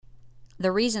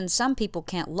The reason some people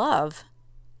can't love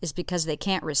is because they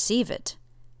can't receive it.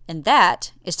 And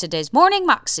that is today's Morning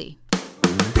Moxie.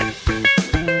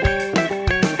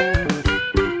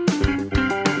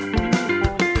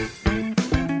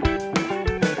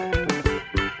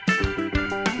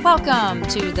 Welcome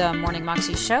to the Morning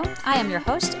Moxie Show. I am your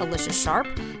host, Alicia Sharp,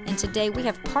 and today we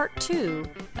have part 2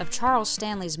 of Charles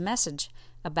Stanley's message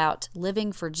about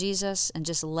living for Jesus and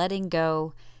just letting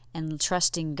go and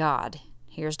trusting God.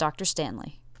 Here's Dr.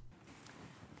 Stanley.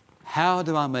 How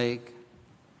do I make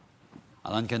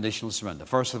an unconditional surrender?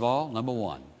 First of all, number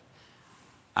one,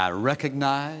 I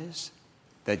recognize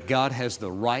that God has the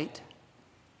right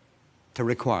to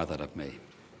require that of me.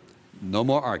 No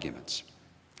more arguments.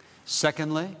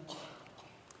 Secondly,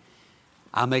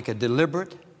 I make a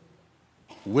deliberate,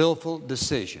 willful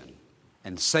decision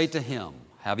and say to Him,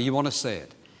 however you want to say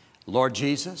it, Lord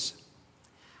Jesus,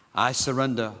 I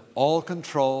surrender all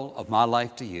control of my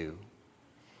life to You,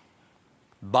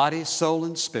 body, soul,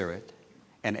 and spirit,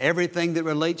 and everything that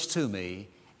relates to me,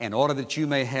 in order that You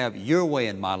may have Your way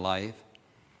in my life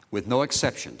with no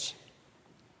exceptions,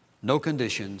 no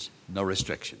conditions, no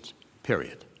restrictions,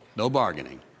 period. No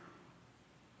bargaining.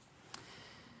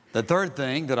 The third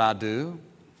thing that I do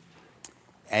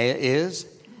is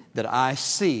that I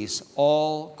cease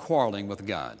all quarreling with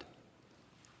God.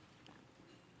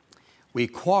 We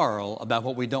quarrel about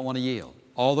what we don't want to yield.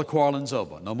 All the quarreling's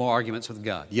over. No more arguments with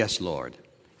God. Yes, Lord.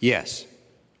 Yes.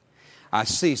 I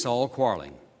cease all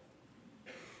quarreling.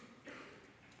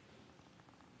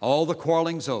 All the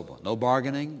quarreling's over. No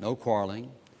bargaining, no quarreling.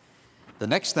 The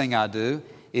next thing I do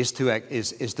is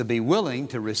to be willing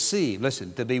to receive.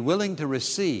 Listen, to be willing to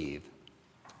receive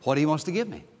what He wants to give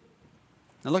me.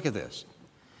 Now look at this.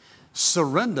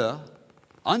 Surrender,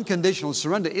 unconditional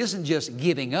surrender, isn't just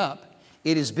giving up.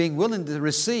 It is being willing to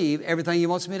receive everything He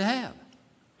wants me to have.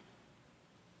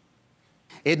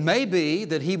 It may be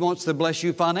that He wants to bless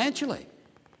you financially.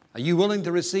 Are you willing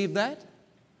to receive that?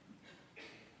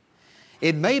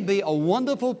 It may be a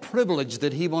wonderful privilege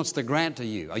that He wants to grant to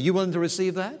you. Are you willing to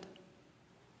receive that?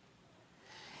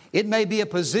 It may be a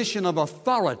position of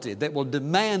authority that will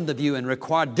demand of you and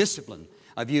require discipline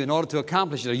of you in order to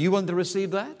accomplish it. Are you willing to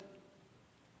receive that?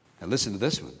 Now listen to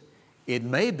this one. It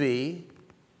may be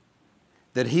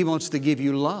that He wants to give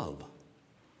you love.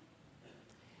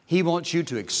 He wants you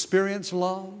to experience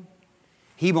love.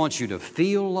 He wants you to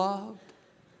feel love.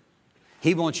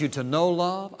 He wants you to know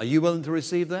love. Are you willing to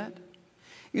receive that?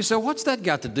 You say, what's that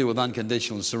got to do with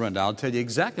unconditional surrender? I'll tell you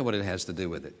exactly what it has to do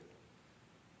with it.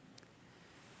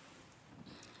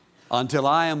 Until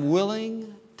I am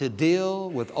willing to deal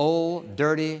with old,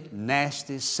 dirty,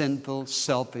 nasty, sinful,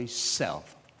 selfish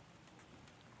self,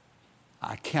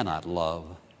 I cannot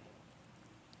love,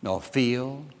 nor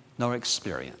feel, nor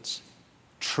experience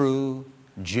true,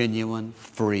 genuine,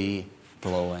 free,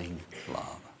 flowing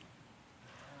love.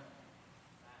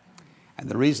 And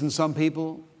the reason some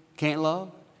people can't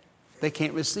love, they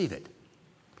can't receive it.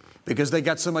 Because they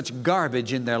got so much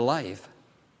garbage in their life,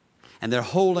 and they're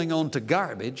holding on to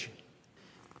garbage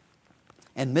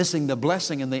and missing the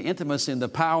blessing and the intimacy and the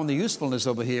power and the usefulness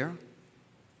over here.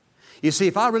 You see,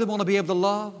 if I really want to be able to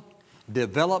love,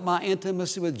 develop my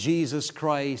intimacy with Jesus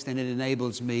Christ, and it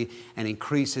enables me and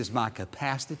increases my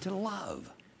capacity to love.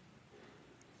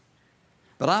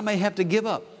 But I may have to give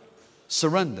up,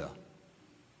 surrender,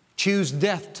 choose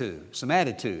death to some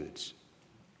attitudes,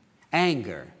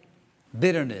 anger,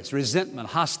 bitterness, resentment,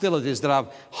 hostilities that I've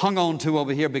hung on to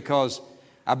over here because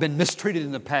I've been mistreated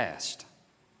in the past.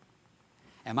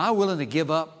 Am I willing to give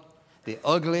up the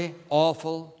ugly,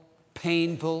 awful,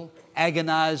 painful,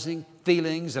 agonizing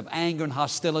feelings of anger and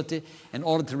hostility in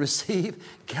order to receive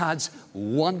God's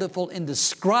wonderful,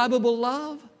 indescribable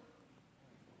love?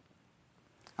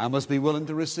 I must be willing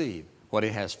to receive what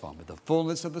He has for me, the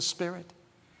fullness of the Spirit.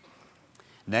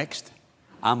 Next,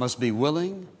 I must be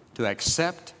willing to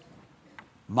accept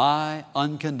my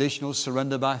unconditional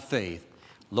surrender by faith.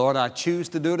 Lord, I choose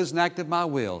to do it as an act of my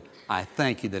will. I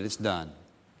thank You that it's done.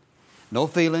 No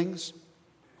feelings.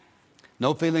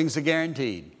 No feelings are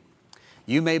guaranteed.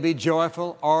 You may be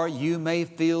joyful or you may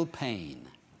feel pain.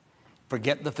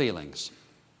 Forget the feelings.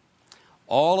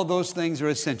 All of those things are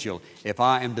essential if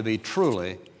I am to be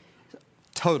truly,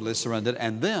 totally surrendered.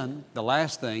 And then the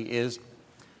last thing is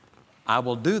I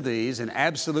will do these in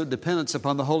absolute dependence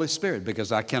upon the Holy Spirit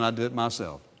because I cannot do it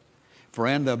myself.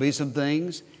 Friend, there'll be some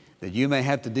things that you may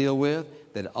have to deal with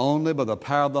that only by the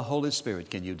power of the Holy Spirit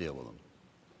can you deal with them.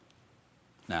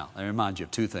 Now, let me remind you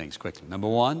of two things quickly. Number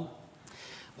one,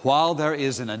 while there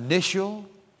is an initial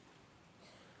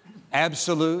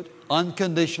absolute,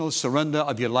 unconditional surrender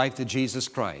of your life to Jesus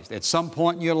Christ. At some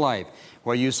point in your life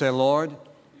where you say, Lord,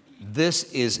 this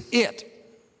is it.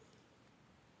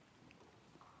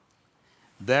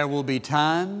 There will be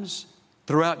times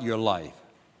throughout your life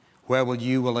where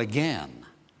you will again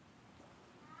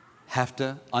have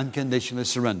to unconditionally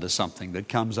surrender something that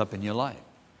comes up in your life.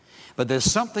 But there's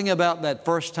something about that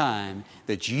first time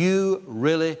that you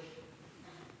really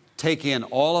take in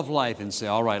all of life and say,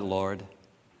 all right, Lord,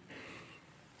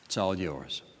 it's all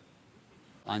yours.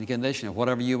 Unconditional,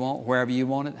 whatever you want, wherever you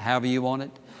want it, however you want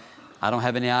it. I don't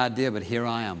have any idea, but here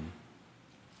I am.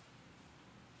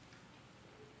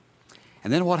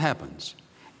 And then what happens?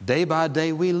 Day by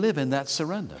day, we live in that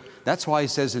surrender. That's why he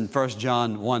says in 1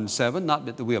 John 1:7, not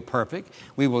that we are perfect,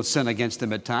 we will sin against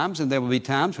him at times, and there will be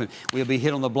times when we'll be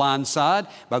hit on the blind side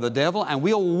by the devil, and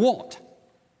we'll want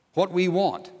what we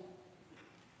want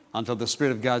until the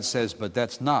Spirit of God says, but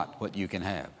that's not what you can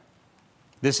have.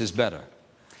 This is better.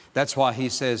 That's why he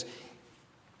says,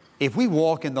 if we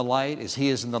walk in the light as he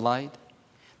is in the light,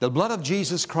 the blood of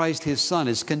Jesus Christ, his Son,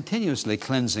 is continuously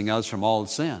cleansing us from all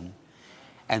sin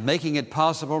and making it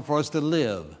possible for us to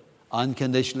live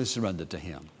unconditionally surrendered to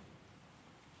him.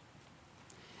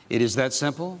 It is that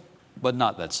simple, but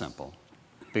not that simple,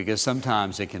 because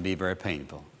sometimes it can be very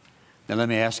painful. Now let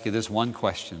me ask you this one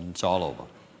question, it's all over.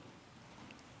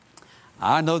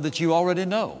 I know that you already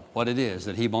know what it is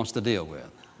that he wants to deal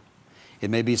with. It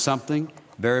may be something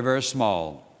very, very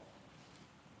small.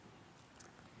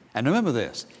 And remember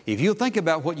this, if you think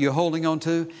about what you're holding on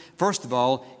to, first of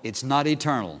all, it's not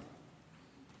eternal.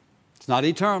 It's not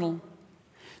eternal.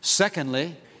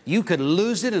 Secondly, you could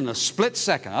lose it in a split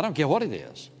second. I don't care what it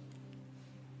is.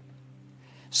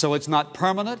 So it's not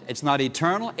permanent. It's not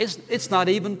eternal. It's not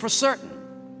even for certain.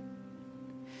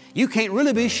 You can't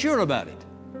really be sure about it.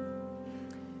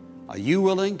 Are you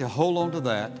willing to hold on to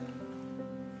that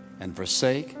and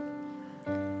forsake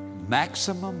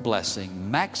maximum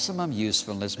blessing, maximum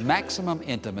usefulness, maximum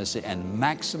intimacy, and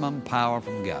maximum power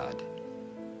from God?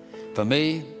 For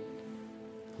me,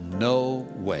 no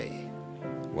way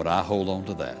would I hold on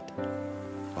to that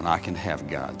when I can have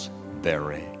God's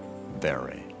very,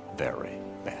 very, very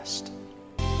best.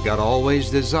 God always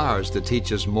desires to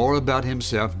teach us more about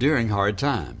himself during hard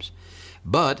times,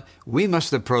 but we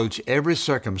must approach every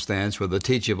circumstance with a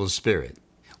teachable spirit.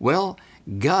 Well,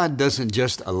 God doesn't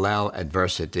just allow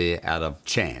adversity out of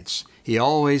chance. He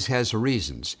always has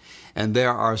reasons, and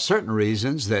there are certain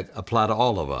reasons that apply to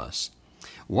all of us.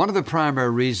 One of the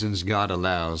primary reasons God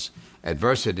allows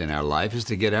adversity in our life is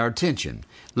to get our attention.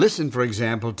 Listen, for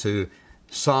example, to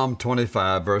Psalm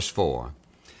 25, verse 4.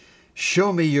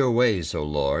 Show me your ways, O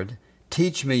Lord.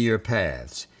 Teach me your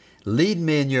paths. Lead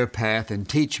me in your path and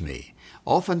teach me.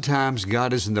 Oftentimes,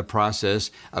 God is in the process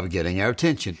of getting our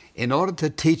attention in order to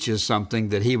teach us something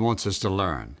that he wants us to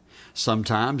learn.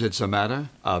 Sometimes it's a matter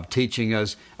of teaching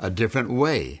us a different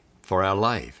way for our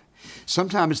life.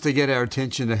 Sometimes it's to get our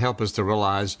attention to help us to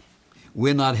realize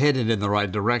we're not headed in the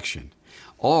right direction,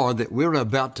 or that we're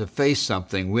about to face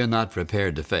something we're not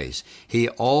prepared to face. He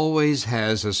always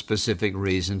has a specific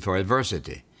reason for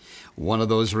adversity. One of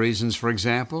those reasons, for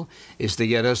example, is to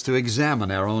get us to examine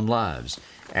our own lives.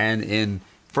 And in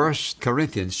 1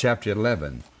 Corinthians chapter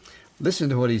 11, listen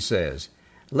to what he says.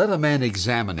 Let a man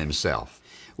examine himself.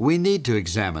 We need to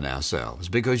examine ourselves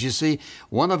because, you see,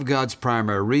 one of God's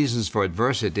primary reasons for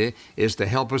adversity is to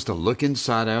help us to look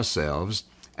inside ourselves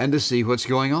and to see what's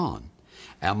going on.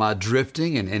 Am I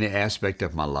drifting in any aspect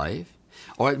of my life?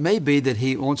 Or it may be that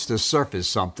he wants to surface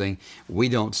something we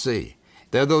don't see.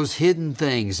 There are those hidden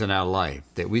things in our life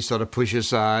that we sort of push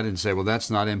aside and say, well,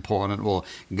 that's not important. Well,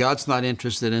 God's not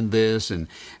interested in this, and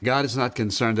God is not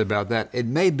concerned about that. It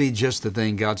may be just the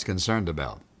thing God's concerned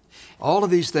about. All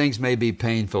of these things may be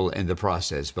painful in the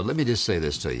process, but let me just say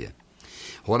this to you.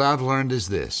 What I've learned is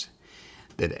this,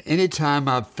 that any time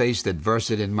I've faced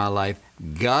adversity in my life,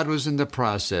 God was in the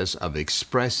process of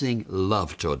expressing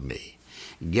love toward me,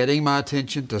 getting my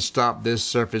attention to stop this,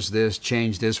 surface this,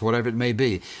 change this, whatever it may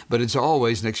be. But it's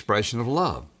always an expression of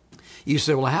love. You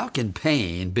say, well, how can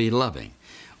pain be loving?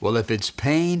 Well, if it's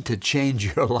pain to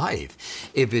change your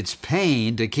life, if it's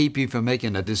pain to keep you from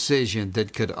making a decision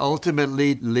that could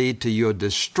ultimately lead to your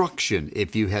destruction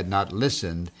if you had not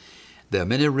listened, there are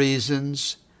many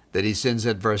reasons that he sends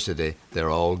adversity. They're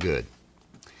all good.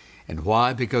 And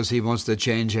why? Because he wants to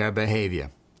change our behavior.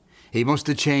 He wants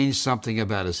to change something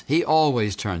about us. He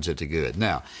always turns it to good.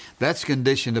 Now, that's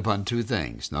conditioned upon two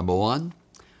things. Number one,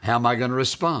 how am I going to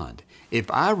respond?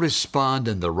 If I respond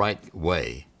in the right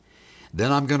way, then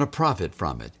I'm going to profit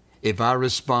from it. If I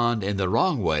respond in the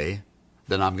wrong way,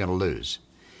 then I'm going to lose.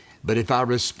 But if I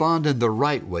respond in the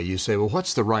right way, you say, well,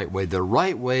 what's the right way? The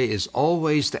right way is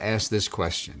always to ask this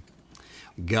question: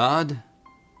 God,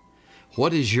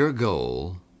 what is your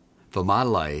goal for my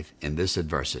life in this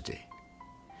adversity?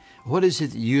 What is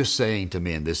it that you're saying to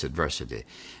me in this adversity?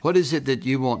 What is it that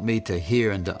you want me to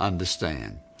hear and to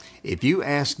understand? If you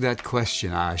ask that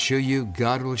question, I assure you,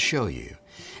 God will show you.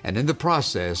 And in the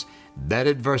process, that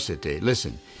adversity,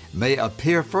 listen, may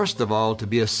appear first of all to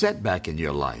be a setback in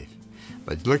your life.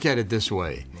 But look at it this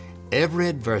way: every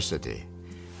adversity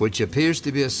which appears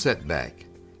to be a setback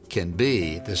can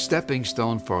be the stepping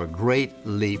stone for a great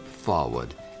leap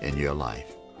forward in your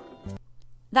life.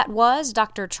 That was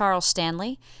Dr. Charles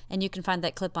Stanley, and you can find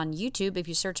that clip on YouTube if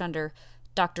you search under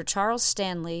Dr. Charles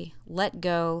Stanley, Let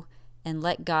Go and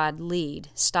Let God Lead,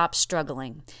 Stop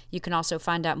Struggling. You can also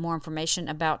find out more information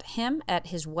about him at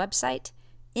his website,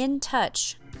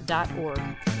 intouch.org.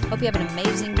 Hope you have an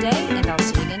amazing day, and I'll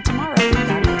see you again tomorrow.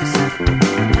 God bless.